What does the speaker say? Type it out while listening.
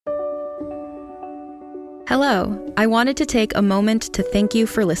Hello, I wanted to take a moment to thank you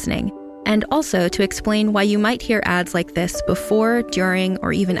for listening, and also to explain why you might hear ads like this before, during,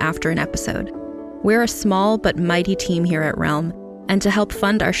 or even after an episode. We're a small but mighty team here at Realm, and to help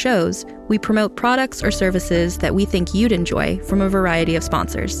fund our shows, we promote products or services that we think you'd enjoy from a variety of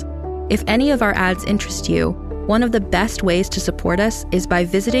sponsors. If any of our ads interest you, one of the best ways to support us is by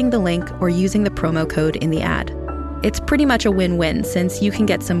visiting the link or using the promo code in the ad. It's pretty much a win-win since you can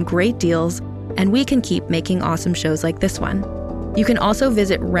get some great deals and we can keep making awesome shows like this one. You can also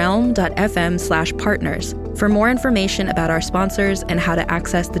visit realm.fm/partners for more information about our sponsors and how to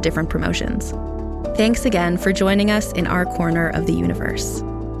access the different promotions. Thanks again for joining us in our corner of the universe.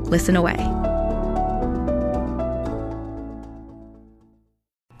 Listen away.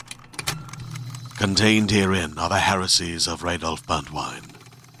 Contained herein are the heresies of Radolf Burntwine,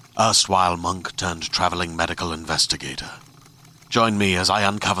 erstwhile monk turned traveling medical investigator. Join me as I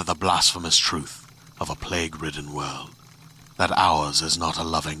uncover the blasphemous truth of a plague-ridden world, that ours is not a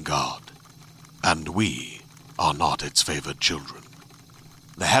loving God, and we are not its favored children.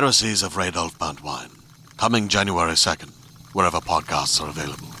 The Heresies of Radolf Burntwine, coming January 2nd, wherever podcasts are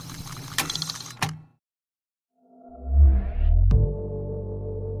available.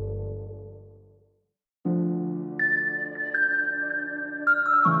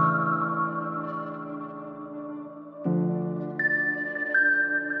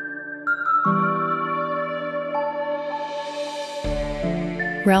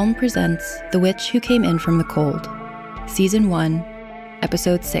 Realm presents The Witch Who Came In From the Cold, Season 1,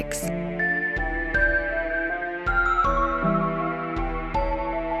 Episode 6.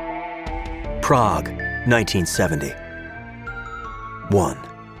 Prague, 1970. 1.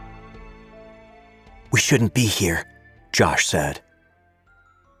 "We shouldn't be here," Josh said.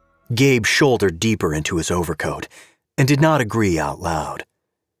 Gabe shouldered deeper into his overcoat and did not agree out loud.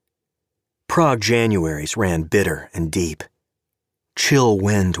 Prague Januaries ran bitter and deep. Chill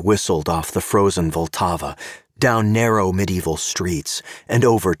wind whistled off the frozen Vltava, down narrow medieval streets and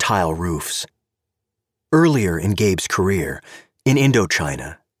over tile roofs. Earlier in Gabe's career, in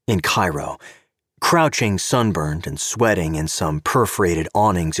Indochina, in Cairo, crouching sunburned and sweating in some perforated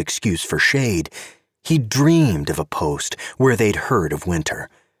awning's excuse for shade, he dreamed of a post where they'd heard of winter.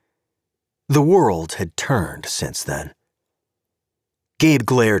 The world had turned since then. Gabe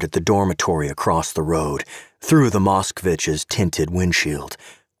glared at the dormitory across the road, through the Moskvich's tinted windshield,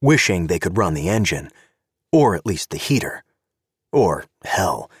 wishing they could run the engine, or at least the heater. Or,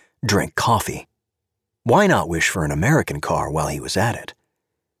 hell, drink coffee. Why not wish for an American car while he was at it?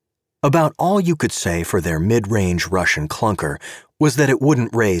 About all you could say for their mid-range Russian clunker was that it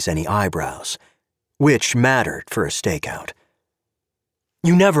wouldn't raise any eyebrows, which mattered for a stakeout.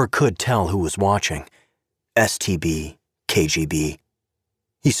 You never could tell who was watching. STB, KGB.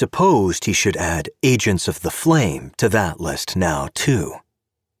 He supposed he should add Agents of the Flame to that list now, too.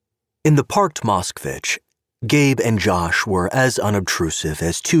 In the parked Moskvich, Gabe and Josh were as unobtrusive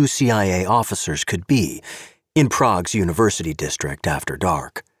as two CIA officers could be in Prague's university district after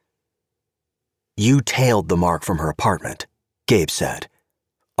dark. "You tailed the mark from her apartment," Gabe said.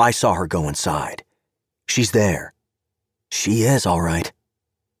 "I saw her go inside. She's there." "She is, all right,"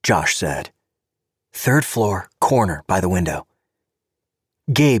 Josh said. "Third floor, corner by the window."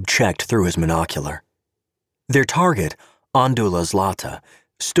 Gabe checked through his monocular. Their target, Andula Zlata,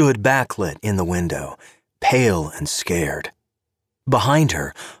 stood backlit in the window, pale and scared. Behind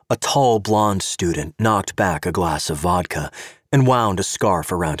her, a tall blonde student knocked back a glass of vodka and wound a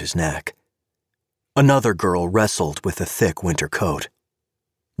scarf around his neck. Another girl wrestled with a thick winter coat.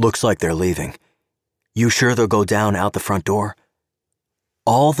 "Looks like they're leaving. You sure they'll go down out the front door?"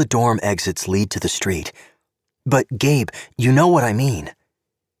 "All the dorm exits lead to the street. But, Gabe, you know what I mean."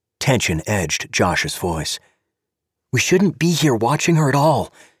 Tension edged Josh's voice. "We shouldn't be here watching her at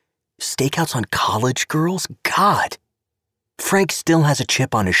all. Stakeouts on college girls? God. Frank still has a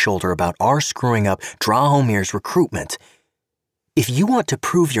chip on his shoulder about our screwing up Drahomir's recruitment. If you want to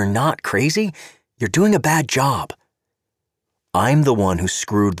prove you're not crazy, you're doing a bad job." "I'm the one who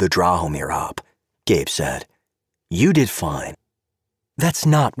screwed the Drahomir up," Gabe said. "You did fine." "That's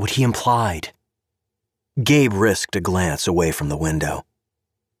not what he implied." Gabe risked a glance away from the window.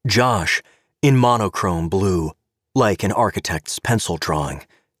 Josh, in monochrome blue, like an architect's pencil drawing,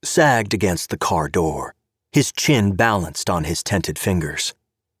 sagged against the car door, his chin balanced on his tented fingers.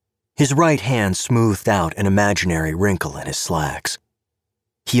 His right hand smoothed out an imaginary wrinkle in his slacks.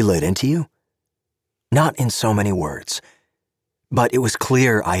 "He lit into you?" "Not in so many words. But it was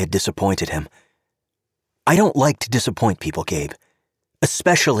clear I had disappointed him. I don't like to disappoint people, Gabe.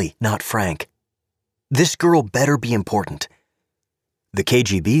 Especially not Frank. This girl better be important." "The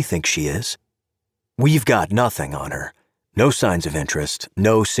KGB thinks she is." We've got nothing on her. No signs of interest,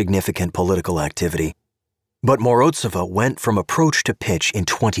 no significant political activity. But Morozova went from approach to pitch in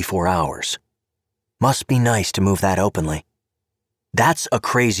 24 hours. Must be nice to move that openly. That's a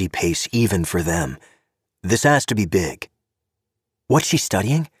crazy pace even for them. This has to be big. What's she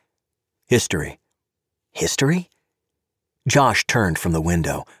studying? History. History? Josh turned from the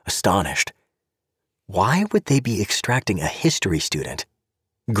window, astonished. Why would they be extracting a history student?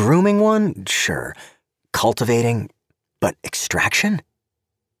 Grooming one? Sure. Cultivating? But extraction?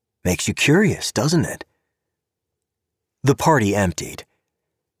 Makes you curious, doesn't it? The party emptied.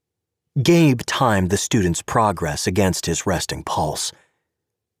 Gabe timed the student's progress against his resting pulse.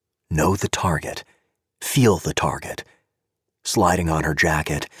 Know the target. Feel the target. Sliding on her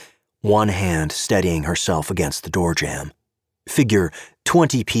jacket, one hand steadying herself against the door jamb. Figure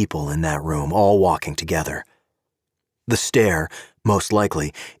 20 people in that room, all walking together. The stair, most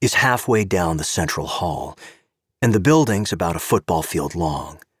likely, is halfway down the central hall, and the building's about a football field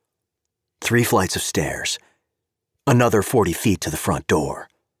long. 3 flights of stairs. Another 40 feet to the front door.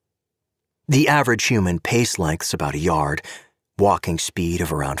 The average human pace length's about a yard, walking speed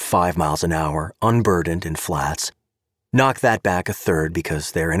of around 5 miles an hour, unburdened in flats. Knock that back a third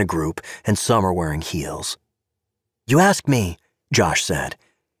because they're in a group and some are wearing heels. You ask me, Josh said.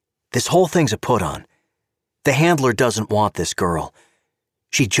 This whole thing's a put-on. The handler doesn't want this girl.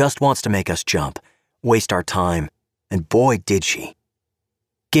 She just wants to make us jump, waste our time, and boy did she.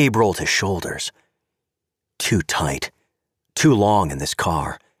 Gabe rolled his shoulders. Too tight. Too long in this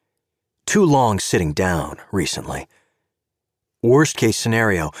car. Too long sitting down recently. Worst case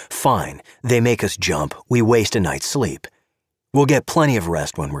scenario, fine, they make us jump, we waste a night's sleep. We'll get plenty of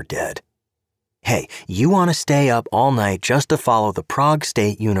rest when we're dead. Hey, you want to stay up all night just to follow the Prague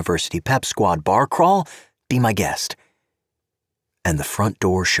State University Pep Squad bar crawl? Be my guest. And the front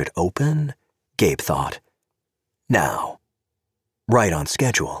door should open, Gabe thought. Now. Right on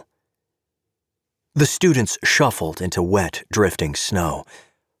schedule. The students shuffled into wet, drifting snow,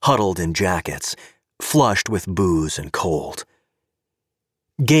 huddled in jackets, flushed with booze and cold.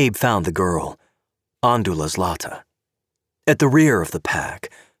 Gabe found the girl, Andula Zlata. At the rear of the pack,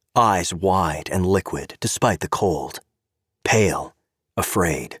 eyes wide and liquid despite the cold, pale,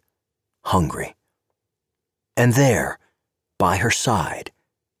 afraid, hungry. And there, by her side,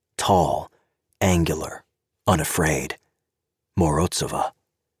 tall, angular, unafraid, Morozova.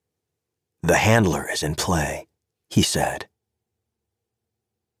 The handler is in play, he said.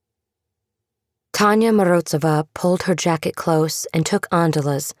 Tanya Morozova pulled her jacket close and took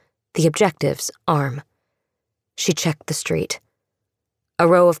Andula's, the objective's, arm. She checked the street. A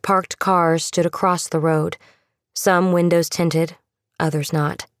row of parked cars stood across the road, some windows tinted, others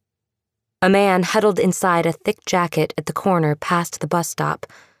not. A man huddled inside a thick jacket at the corner past the bus stop,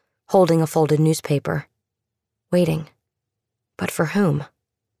 holding a folded newspaper. Waiting. But for whom?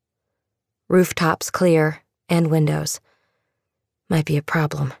 Rooftops clear, and windows. Might be a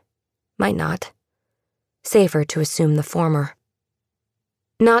problem. Might not. Safer to assume the former.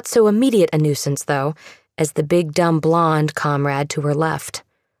 Not so immediate a nuisance, though, as the big dumb blonde comrade to her left.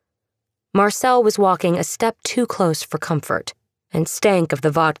 Marcel was walking a step too close for comfort, and stank of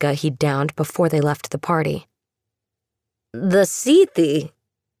the vodka he'd downed before they left the party. The city,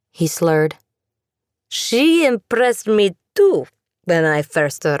 he slurred. She impressed me too when I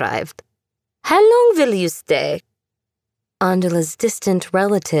first arrived. How long will you stay? Andula's distant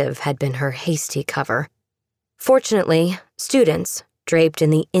relative had been her hasty cover. Fortunately, students, draped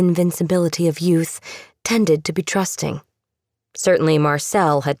in the invincibility of youth, tended to be trusting. Certainly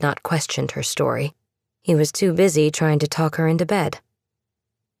Marcel had not questioned her story. He was too busy trying to talk her into bed.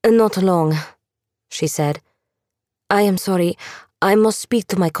 Not long, she said. I am sorry. I must speak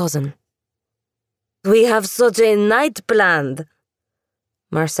to my cousin. We have such a night planned.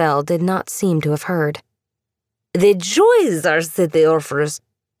 Marcel did not seem to have heard. The joys our city offers,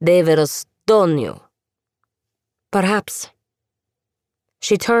 they will stun you. Perhaps.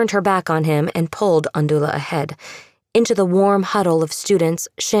 She turned her back on him and pulled Andula ahead, into the warm huddle of students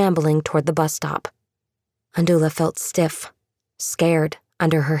shambling toward the bus stop. Andula felt stiff, scared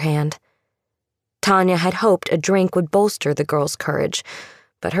under her hand. Tanya had hoped a drink would bolster the girl's courage,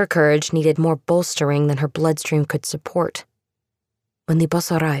 but her courage needed more bolstering than her bloodstream could support. When the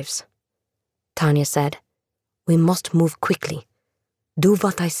bus arrives, Tanya said, we must move quickly. Do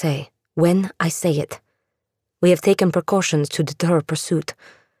what I say, when I say it. We have taken precautions to deter pursuit,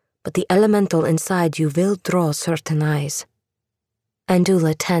 but the elemental inside you will draw certain eyes.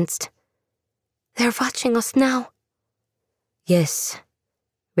 Andula tensed. They're watching us now. Yes.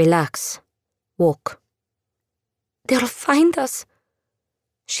 Relax. Walk. They'll find us,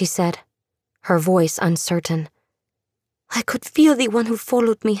 she said. her voice uncertain. I could feel the one who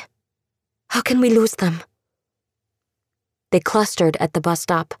followed me. How can we lose them? They clustered at the bus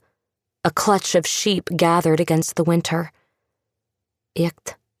stop. A clutch of sheep gathered against the winter.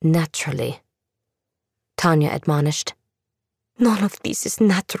 Act naturally, Tanya admonished. None of this is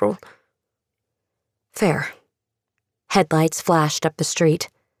natural. Fair. Headlights flashed up the street.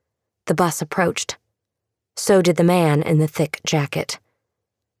 The bus approached. So did the man in the thick jacket.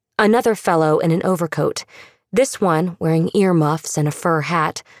 Another fellow in an overcoat, this one wearing earmuffs and a fur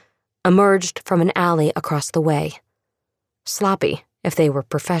hat, emerged from an alley across the way. Sloppy, if they were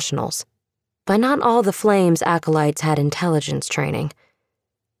professionals. But not all the Flames acolytes had intelligence training.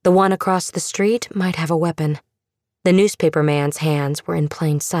 The one across the street might have a weapon. The newspaper man's hands were in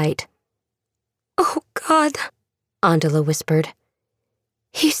plain sight. Oh, God, Andala whispered.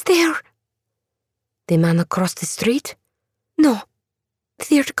 He's there. The man across the street? No.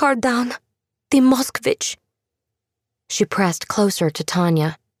 Third car down. The Moskvich. She pressed closer to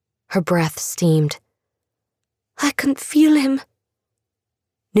Tanya. Her breath steamed. I can feel him.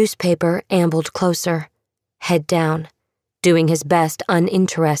 Newspaper ambled closer, head down, doing his best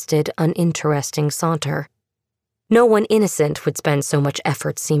uninteresting saunter. No one innocent would spend so much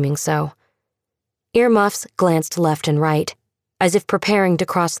effort seeming so. Earmuffs glanced left and right, as if preparing to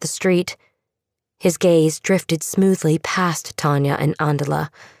cross the street. His gaze drifted smoothly past Tanya and Andala,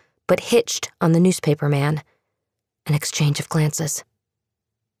 but hitched on the newspaper man. An exchange of glances.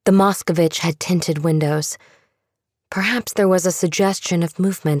 The Moskvich had tinted windows. Perhaps there was a suggestion of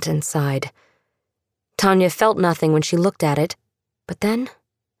movement inside. Tanya felt nothing when she looked at it, but then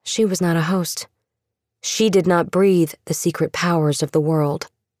she was not a host. She did not breathe the secret powers of the world.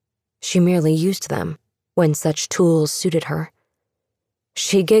 She merely used them when such tools suited her.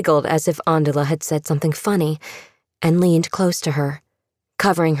 She giggled as if Andala had said something funny and leaned close to her,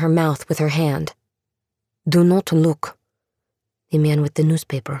 covering her mouth with her hand. Do not look. The man with the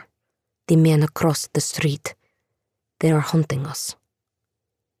newspaper. The man across the street. They are hunting us.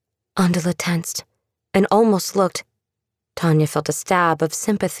 Andala tensed and almost looked. Tanya felt a stab of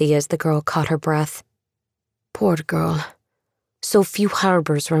sympathy as the girl caught her breath. Poor girl. So few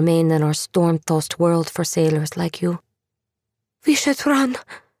harbors remain in our storm-tossed world for sailors like you. We should run.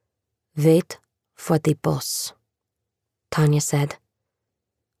 Wait for the boss, Tanya said.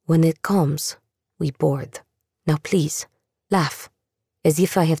 When it comes, we board. Now please, laugh, as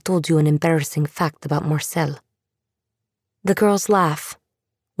if I have told you an embarrassing fact about Marcel. The girl's laugh,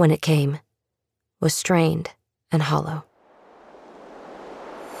 when it came, was strained and hollow.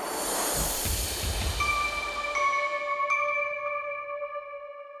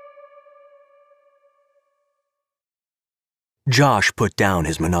 Josh put down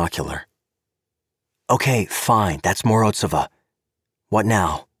his monocular. Okay, fine, that's Morozova. What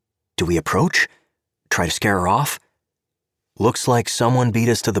now? Do we approach? Try to scare her off? Looks like someone beat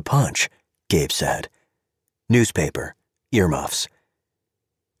us to the punch, Gabe said. Newspaper, earmuffs.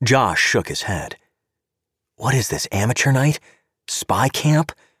 Josh shook his head. What is this, amateur night? Spy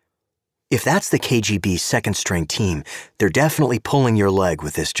camp? If that's the KGB's second-string team, they're definitely pulling your leg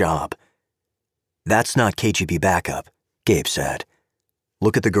with this job. That's not KGB backup, Gabe said.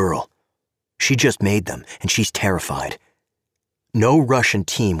 Look at the girl. She just made them, and she's terrified. No Russian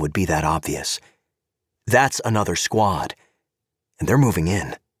team would be that obvious. That's another squad, and they're moving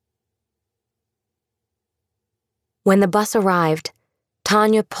in. When the bus arrived,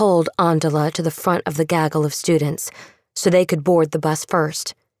 Tanya pulled Andala to the front of the gaggle of students so they could board the bus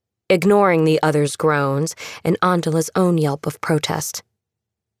first, ignoring the others' groans and Andala's own yelp of protest.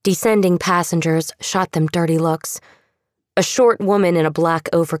 Descending passengers shot them dirty looks. A short woman in a black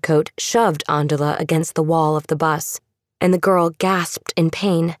overcoat shoved Andala against the wall of the bus, and the girl gasped in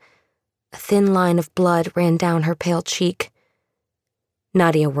pain. A thin line of blood ran down her pale cheek.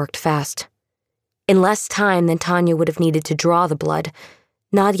 Nadia worked fast. In less time than Tanya would have needed to draw the blood,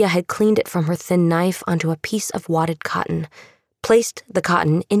 Nadia had cleaned it from her thin knife onto a piece of wadded cotton, placed the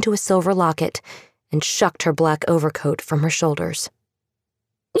cotton into a silver locket, and shucked her black overcoat from her shoulders.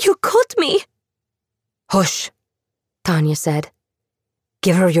 You cut me! Hush, Tanya said.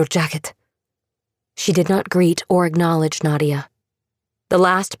 Give her your jacket. She did not greet or acknowledge Nadia. The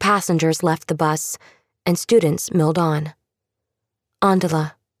last passengers left the bus, and students milled on.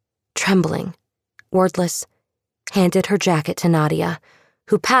 Andala, trembling, wordless, handed her jacket to Nadia,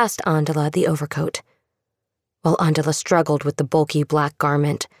 who passed Andala the overcoat. While Andala struggled with the bulky black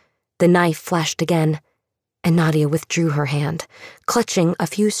garment, the knife flashed again, and Nadia withdrew her hand, clutching a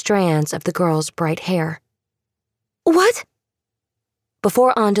few strands of the girl's bright hair. What?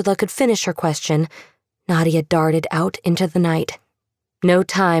 Before Andala could finish her question, Nadia darted out into the night. No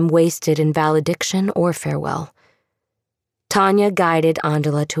time wasted in valediction or farewell. Tanya guided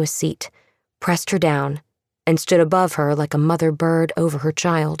Andala to a seat, pressed her down, and stood above her like a mother bird over her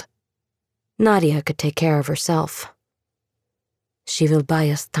child. Nadia could take care of herself. She will buy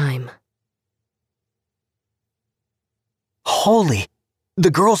us time. Holy,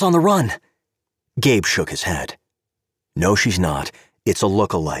 the girl's on the run. Gabe shook his head. No, she's not. It's a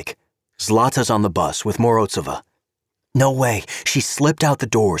look-alike. Zlata's on the bus with Morozova. No way, she slipped out the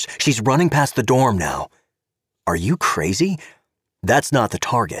doors. She's running past the dorm now. Are you crazy? That's not the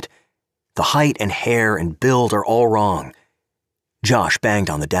target. The height and hair and build are all wrong. Josh banged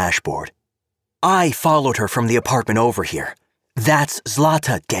on the dashboard. I followed her from the apartment over here. That's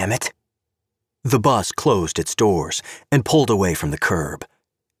Zlata, damn it. The bus closed its doors and pulled away from the curb.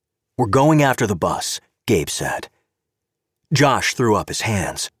 We're going after the bus, Gabe said. Josh threw up his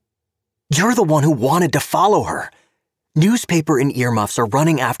hands. You're the one who wanted to follow her. Newspaper and earmuffs are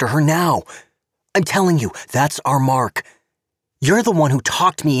running after her now. I'm telling you, that's our mark. You're the one who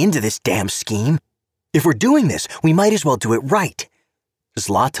talked me into this damn scheme. If we're doing this, we might as well do it right.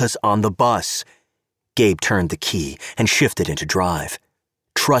 Zlata's on the bus. Gabe turned the key and shifted into drive.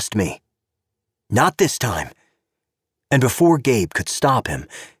 Trust me. Not this time. And before Gabe could stop him,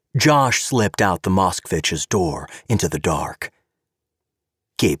 Josh slipped out the Moskvich's door into the dark.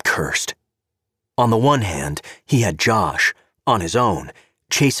 Gabe cursed. On the one hand, he had Josh, on his own,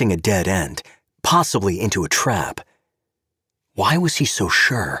 chasing a dead end, possibly into a trap. Why was he so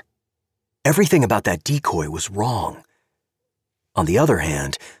sure? Everything about that decoy was wrong. On the other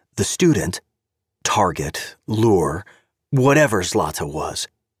hand, the student, target, lure, whatever Zlata was,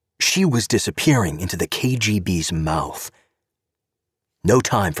 she was disappearing into the KGB's mouth. No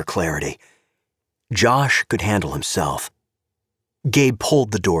time for clarity. Josh could handle himself. Gabe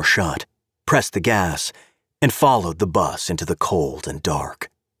pulled the door shut, pressed the gas, and followed the bus into the cold and dark.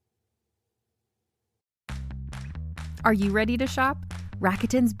 Are you ready to shop?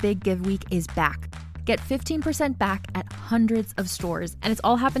 Rakuten's Big Give Week is back. Get 15% back at hundreds of stores, and it's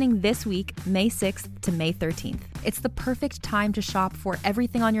all happening this week, May 6th to May 13th. It's the perfect time to shop for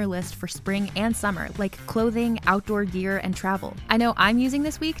everything on your list for spring and summer, like clothing, outdoor gear, and travel. I know I'm using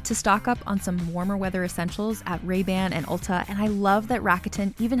this week to stock up on some warmer weather essentials at Ray-Ban and Ulta, and I love that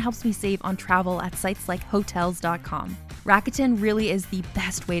Rakuten even helps me save on travel at sites like Hotels.com. Rakuten really is the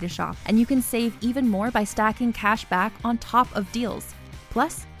best way to shop, and you can save even more by stacking cash back on top of deals.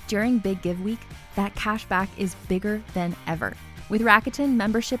 Plus, during Big Give Week, that cash back is bigger than ever. With Rakuten,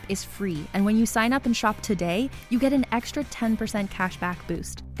 membership is free, and when you sign up and shop today, you get an extra 10% cash back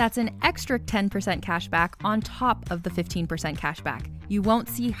boost. That's an extra 10% cash back on top of the 15% cash back. You won't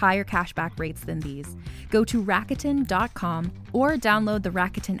see higher cash back rates than these. Go to Rakuten.com or download the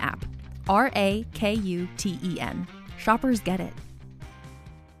Rakuten app. Rakuten. Shoppers get it.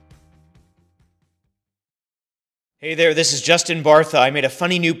 Hey there, this is Justin Bartha. I made a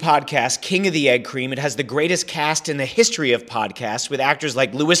funny new podcast, King of the Egg Cream. It has the greatest cast in the history of podcasts with actors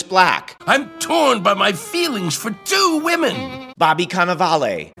like Louis Black. I'm torn by my feelings for two women. Bobby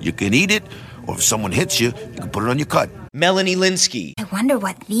Cannavale. You can eat it, or if someone hits you, you can put it on your cut. Melanie Linsky. I wonder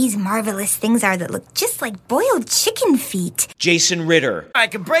what these marvelous things are that look just like boiled chicken feet. Jason Ritter. I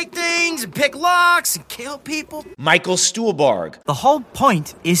can break things and pick locks and kill people. Michael Stuhlbarg. The whole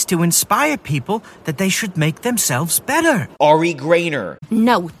point is to inspire people that they should make themselves better. Ari Grainer.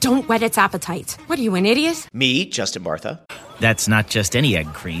 No, don't whet its appetite. What are you, an idiot? Me, Justin Bartha. That's not just any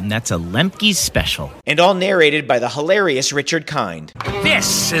egg cream, that's a Lemke's special. And all narrated by the hilarious Richard Kind.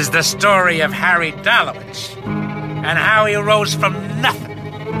 This is the story of Harry Dalowitz and how he rose from nothing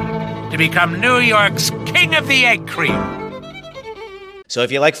to become New York's King of the Egg Cream. So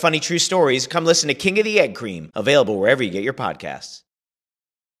if you like funny true stories, come listen to King of the Egg Cream, available wherever you get your podcasts.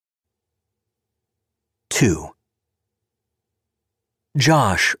 2.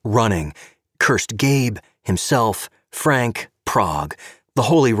 Josh, running, cursed Gabe, himself, Frank, Prague, the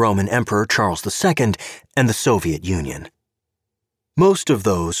Holy Roman Emperor Charles II, and the Soviet Union. Most of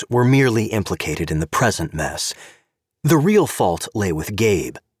those were merely implicated in the present mess. The real fault lay with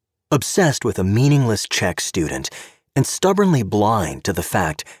Gabe, obsessed with a meaningless Czech student and stubbornly blind to the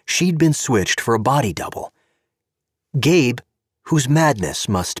fact she'd been switched for a body double. Gabe, whose madness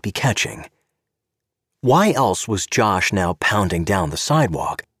must be catching. Why else was Josh now pounding down the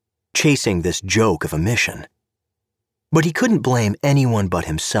sidewalk, chasing this joke of a mission? But he couldn't blame anyone but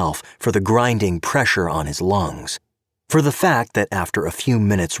himself for the grinding pressure on his lungs, for the fact that after a few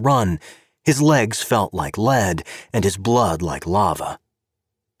minutes' run, his legs felt like lead and his blood like lava.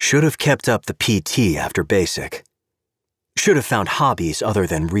 Should have kept up the PT after basic. Should have found hobbies other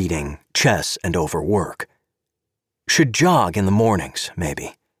than reading, chess, and overwork. Should jog in the mornings,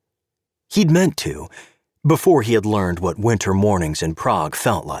 maybe. He'd meant to, before he had learned what winter mornings in Prague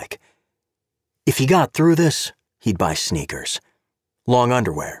felt like. If he got through this, he'd buy sneakers, long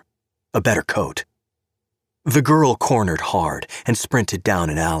underwear, a better coat. The girl cornered hard and sprinted down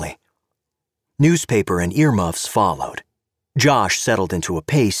an alley. Newspaper and earmuffs followed. Josh settled into a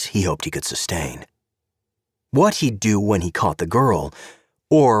pace he hoped he could sustain. What he'd do when he caught the girl,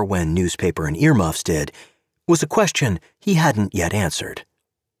 or when newspaper and earmuffs did, was a question he hadn't yet answered.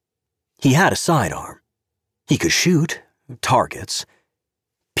 He had a sidearm. He could shoot targets.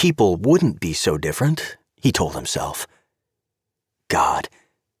 People wouldn't be so different, he told himself. God,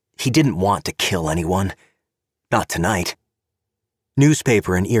 he didn't want to kill anyone. Not tonight.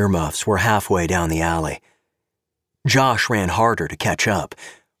 Newspaper and earmuffs were halfway down the alley. Josh ran harder to catch up,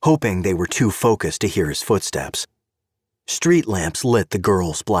 hoping they were too focused to hear his footsteps. Street lamps lit the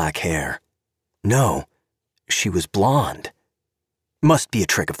girl's black hair. No, she was blonde. Must be a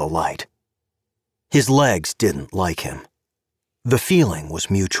trick of the light. His legs didn't like him. The feeling was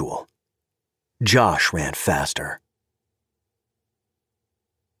mutual. Josh ran faster.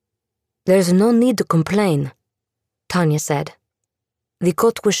 There's no need to complain, Tanya said. The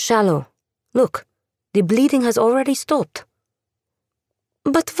cut was shallow. Look, the bleeding has already stopped.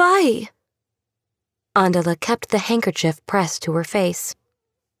 But why? Andala kept the handkerchief pressed to her face.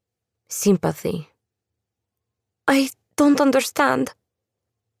 Sympathy. I don't understand.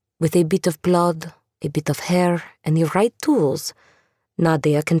 With a bit of blood, a bit of hair, and the right tools,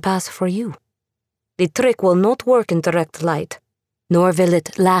 Nadia can pass for you. The trick will not work in direct light, nor will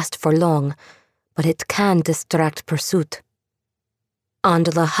it last for long, but it can distract pursuit.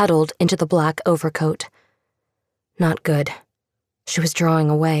 Andala huddled into the black overcoat. Not good. She was drawing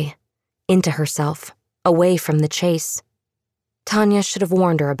away, into herself, away from the chase. Tanya should have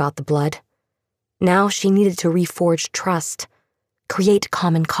warned her about the blood. Now she needed to reforge trust, create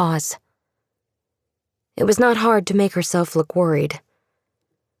common cause. It was not hard to make herself look worried.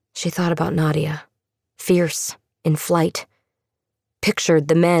 She thought about Nadia, fierce, in flight, pictured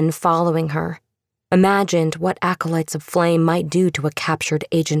the men following her, imagined what acolytes of flame might do to a captured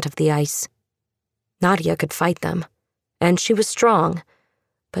agent of the ice. Nadia could fight them, and she was strong,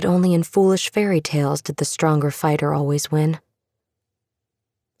 but only in foolish fairy tales did the stronger fighter always win.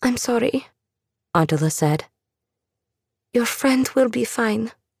 I'm sorry, Andala said. Your friend will be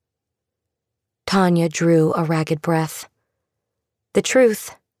fine. Tanya drew a ragged breath. The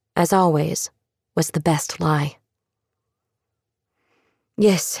truth, as always, was the best lie.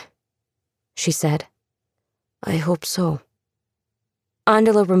 Yes, she said. I hope so.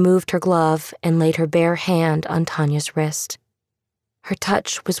 Andala removed her glove and laid her bare hand on Tanya's wrist. Her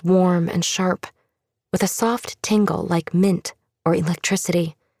touch was warm and sharp, with a soft tingle like mint or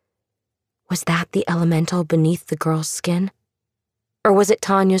electricity. Was that the elemental beneath the girl's skin? Or was it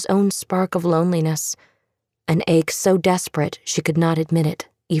Tanya's own spark of loneliness, an ache so desperate she could not admit it,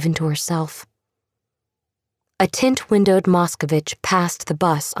 even to herself? A tint-windowed Moscovich passed the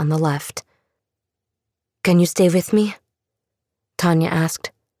bus on the left. Can you stay with me? Tanya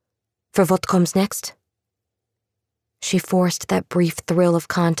asked. For what comes next? She forced that brief thrill of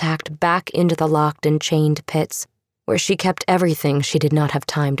contact back into the locked and chained pits, where she kept everything she did not have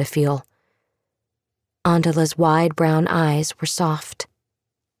time to feel. Andala's wide brown eyes were soft.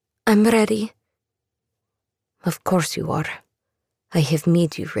 I'm ready. Of course you are. I have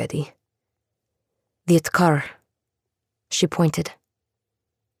made you ready. The Itkar. She pointed.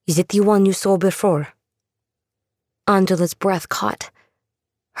 Is it the one you saw before? Andala's breath caught.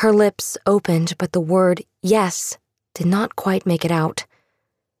 Her lips opened, but the word yes did not quite make it out.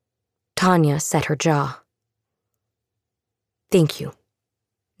 Tanya set her jaw. Thank you.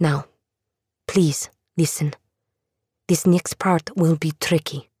 Now, please, listen. This next part will be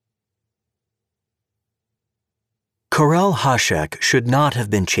tricky. Karel Hashek should not have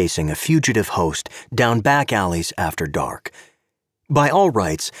been chasing a fugitive host down back alleys after dark. By all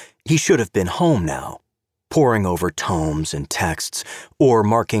rights, he should have been home now, poring over tomes and texts or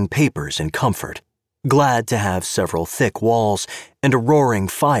marking papers in comfort, glad to have several thick walls and a roaring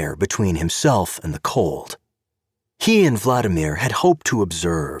fire between himself and the cold. He and Vladimir had hoped to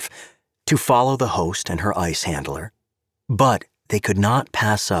observe, to follow the host and her ice handler, but they could not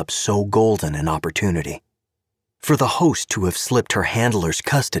pass up so golden an opportunity. For the host to have slipped her handler's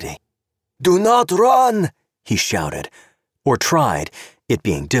custody. Do not run, he shouted, or tried, it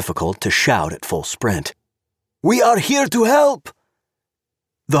being difficult to shout at full sprint. We are here to help!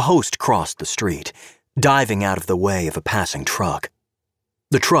 The host crossed the street, diving out of the way of a passing truck.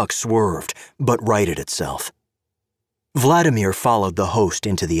 The truck swerved, but righted itself. Vladimir followed the host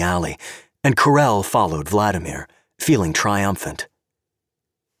into the alley, and Karel followed Vladimir, feeling triumphant.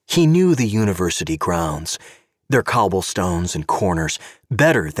 He knew the university grounds, their cobblestones and corners,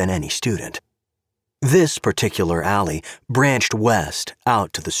 better than any student. This particular alley branched west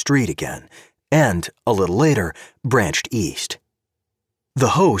out to the street again, and, a little later, branched east.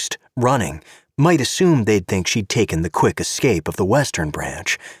 The host, running, might assume they'd think she'd taken the quick escape of the western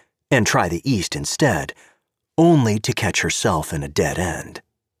branch and try the east instead, only to catch herself in a dead end.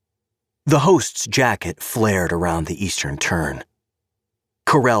 The host's jacket flared around the eastern turn.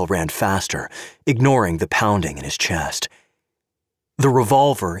 Corell ran faster, ignoring the pounding in his chest. The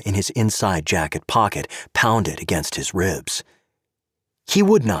revolver in his inside jacket pocket pounded against his ribs. He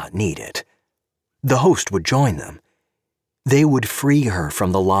would not need it. The host would join them. They would free her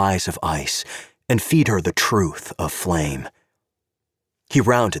from the lies of ice and feed her the truth of flame. He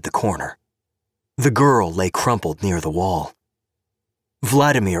rounded the corner. The girl lay crumpled near the wall.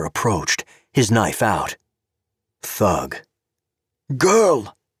 Vladimir approached, his knife out. Thug.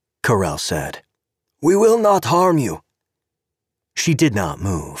 "Girl," Corell said. "we will not harm you." She did not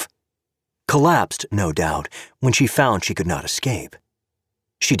move. Collapsed, no doubt, when she found she could not escape.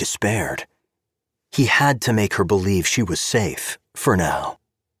 She despaired. He had to make her believe she was safe, for now.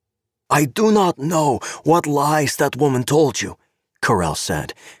 "I do not know what lies that woman told you," Corell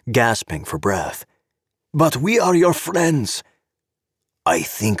said, gasping for breath. "But we are your friends." "I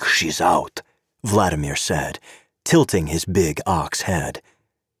think she's out," Vladimir said, tilting his big ox head.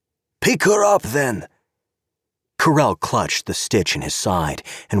 "Pick her up, then." Corell clutched the stitch in his side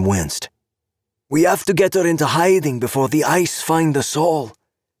and winced. "We have to get her into hiding before the ice find us all."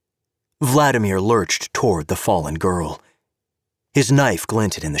 Vladimir lurched toward the fallen girl. His knife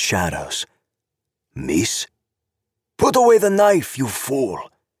glinted in the shadows. "Miss? Put away the knife, you fool."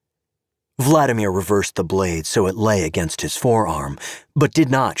 Vladimir reversed the blade so it lay against his forearm, but did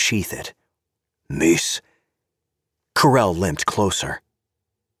not sheath it. "Miss?" Corell limped closer.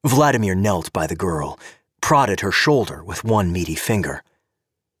 Vladimir knelt by the girl, prodded her shoulder with one meaty finger.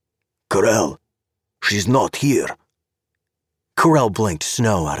 "Corell, she's not here." Corell blinked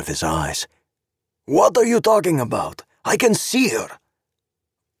snow out of his eyes. "What are you talking about? I can see her."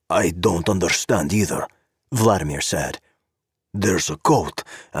 "I don't understand either," Vladimir said. "There's a coat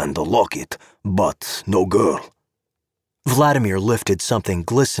and a locket, but no girl." Vladimir lifted something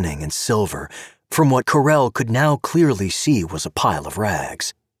glistening in silver from what Corell could now clearly see was a pile of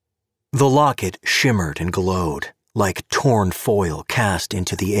rags. The locket shimmered and glowed, like torn foil cast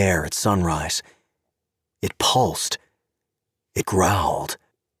into the air at sunrise. It pulsed. It growled.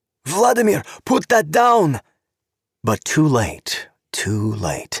 "Vladimir, put that down!" But too late, too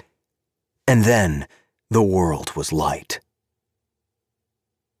late. And then the world was light.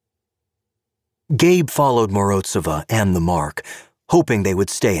 Gabe followed Morozova and the Mark, hoping they would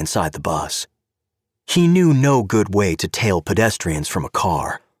stay inside the bus. He knew no good way to tail pedestrians from a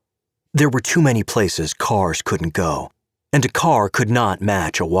car. There were too many places cars couldn't go, and a car could not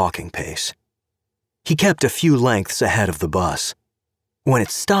match a walking pace. He kept a few lengths ahead of the bus. When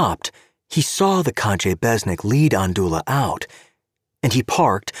it stopped, he saw the Konchebeznik lead Andula out, and he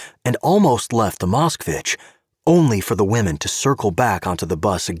parked and almost left the Moskvich, only for the women to circle back onto the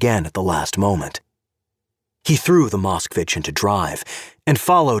bus again at the last moment. He threw the Moskvich into drive and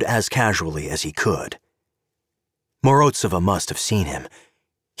followed as casually as he could. Morozova must have seen him.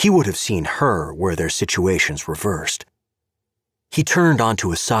 He would have seen her were their situations reversed. He turned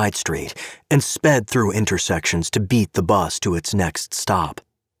onto a side street and sped through intersections to beat the bus to its next stop,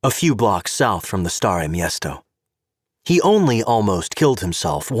 a few blocks south from the Stare Miesto. He only almost killed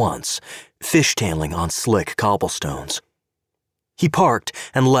himself once, fishtailing on slick cobblestones. He parked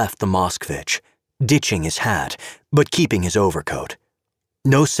and left the Moskvich, ditching his hat, but keeping his overcoat.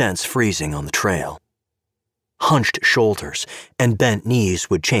 No sense freezing on the trail. Hunched shoulders and bent knees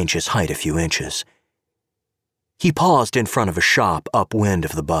would change his height a few inches. He paused in front of a shop upwind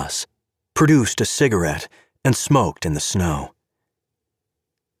of the bus, produced a cigarette, and smoked in the snow.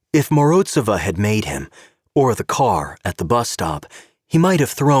 If Morozova had made him, or the car at the bus stop, he might have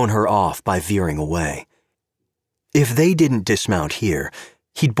thrown her off by veering away. If they didn't dismount here,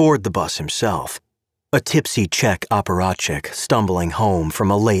 he'd board the bus himself, a tipsy Czech apparatchik stumbling home from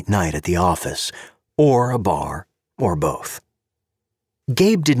a late night at the office, or a bar, or both.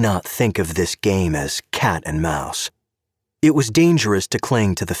 Gabe did not think of this game as cat and mouse. It was dangerous to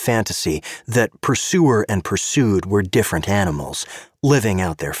cling to the fantasy that pursuer and pursued were different animals, living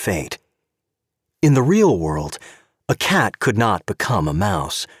out their fate. In the real world, a cat could not become a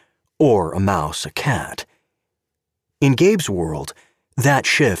mouse, or a mouse a cat. In Gabe's world, that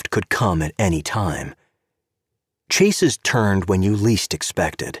shift could come at any time. Chases turned when you least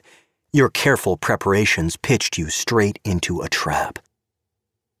expected, Your careful preparations pitched you straight into a trap.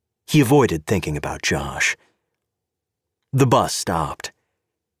 He avoided thinking about Josh. The bus stopped.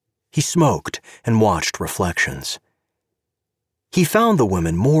 He smoked and watched reflections. He found the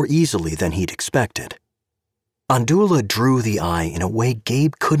women more easily than he'd expected. Andula drew the eye in a way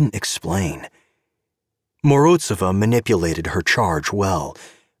Gabe couldn't explain. Morozova manipulated her charge well,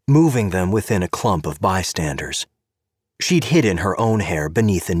 moving them within a clump of bystanders. She'd hidden her own hair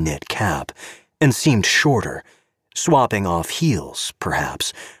beneath a knit cap and seemed shorter, swapping off heels,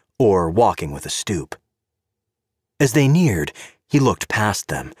 perhaps, or walking with a stoop. As they neared, he looked past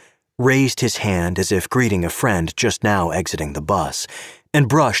them, raised his hand as if greeting a friend just now exiting the bus, and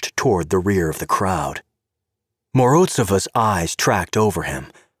brushed toward the rear of the crowd. Morozova's eyes tracked over him,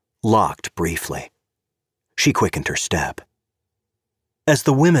 locked briefly. She quickened her step. As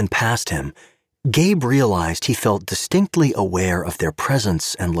the women passed him, Gabe realized he felt distinctly aware of their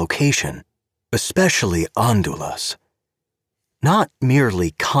presence and location, especially Andula's. Not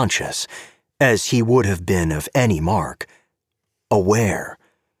merely conscious, as he would have been of any mark. Aware.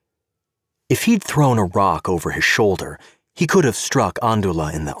 If he'd thrown a rock over his shoulder, he could have struck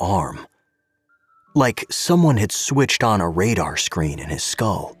Andula in the arm. Like someone had switched on a radar screen in his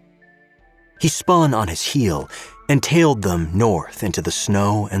skull. He spun on his heel and tailed them north into the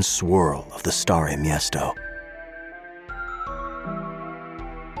snow and swirl of the Stare Miesto.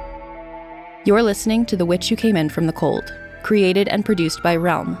 You're listening to The Witch Who Came In From the Cold, created and produced by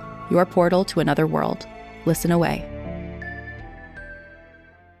Realm, your portal to another world. Listen away.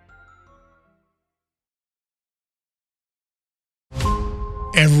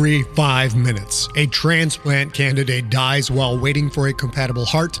 Every 5 minutes, a transplant candidate dies while waiting for a compatible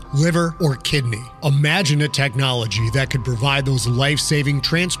heart, liver, or kidney. Imagine a technology that could provide those life-saving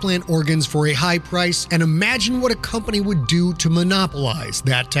transplant organs for a high price, and imagine what a company would do to monopolize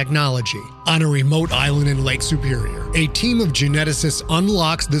that technology. On a remote island in Lake Superior, a team of geneticists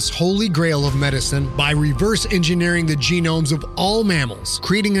unlocks this holy grail of medicine by reverse engineering the genomes of all mammals,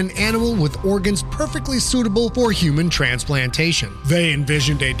 creating an animal with organs perfectly suitable for human transplantation. They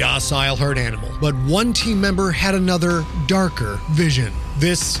envisioned a docile herd animal, but one team member had another, darker vision.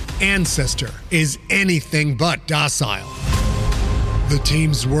 This ancestor is anything but docile. The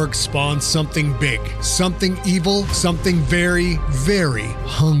team's work spawned something big, something evil, something very, very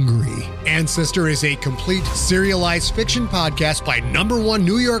hungry. Ancestor is a complete serialized fiction podcast by #1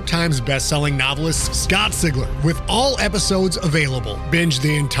 New York Times bestselling novelist Scott Sigler, with all episodes available. Binge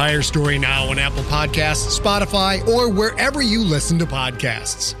the entire story now on Apple Podcasts, Spotify, or wherever you listen to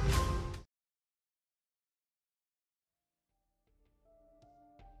podcasts.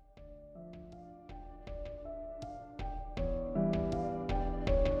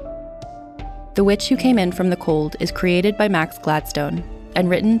 The Witch Who Came In From the Cold is created by Max Gladstone and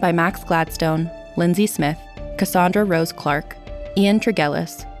written by Max Gladstone, Lindsay Smith, Cassandra Rose Clark, Ian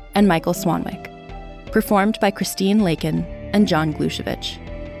Tregellis, and Michael Swanwick. Performed by Christine Lakin and John Glushevich.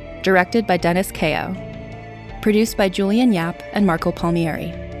 Directed by Dennis Kao. Produced by Julian Yap and Marco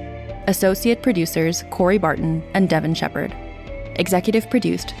Palmieri. Associate producers Corey Barton and Devin Shepard. Executive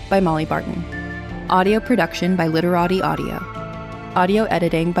produced by Molly Barton. Audio production by Literati Audio. Audio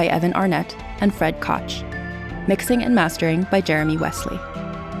editing by Evan Arnett and Fred Koch. Mixing and mastering by Jeremy Wesley.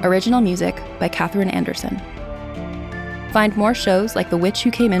 Original music by Katherine Anderson. Find more shows like The Witch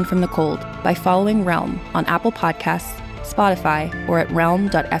Who Came In From the Cold by following Realm on Apple Podcasts, Spotify, or at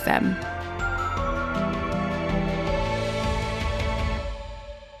realm.fm.